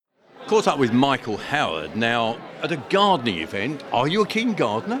caught up with Michael Howard now at a gardening event. Are you a keen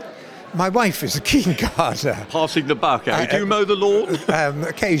gardener? My wife is a keen gardener. Passing the buck, eh? Do you mow the lawn?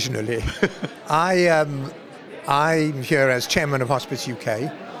 Occasionally. I'm here as chairman of Hospice UK.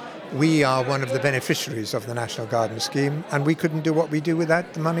 We are one of the beneficiaries of the National Garden Scheme, and we couldn't do what we do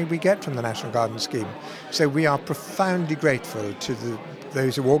without the money we get from the National Garden Scheme. So we are profoundly grateful to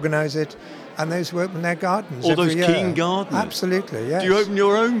those who organise it and those who open their gardens All every those year. keen gardeners? Absolutely, yes. Do you open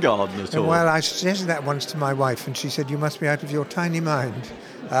your own garden at all? Well, I suggested that once to my wife, and she said, "You must be out of your tiny mind."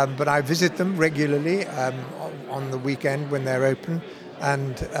 But I visit them regularly on the weekend when they're open,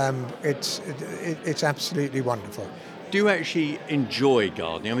 and it's absolutely wonderful. Do you actually enjoy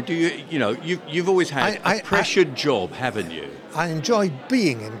gardening? I mean, you've always had a pressured job, haven't you? I enjoy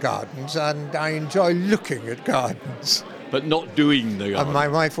being in gardens, and I enjoy looking at gardens. But not doing the garden. And my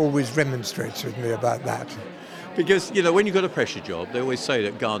wife always remonstrates with me about that. Because, when you've got a pressure job, they always say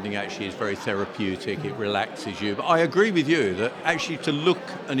that gardening actually is very therapeutic, it relaxes you. But I agree with you that actually to look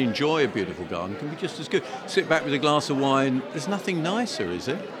and enjoy a beautiful garden can be just as good. Sit back with a glass of wine, there's nothing nicer, is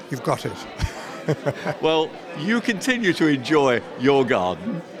there? You've got it. Well, you continue to enjoy your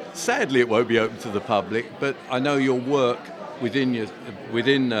garden. Sadly, it won't be open to the public, but I know your work within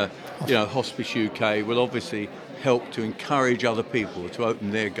Hospice UK will obviously help to encourage other people to open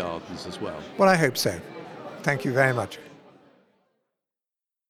their gardens as well. Well, I hope so. Thank you very much.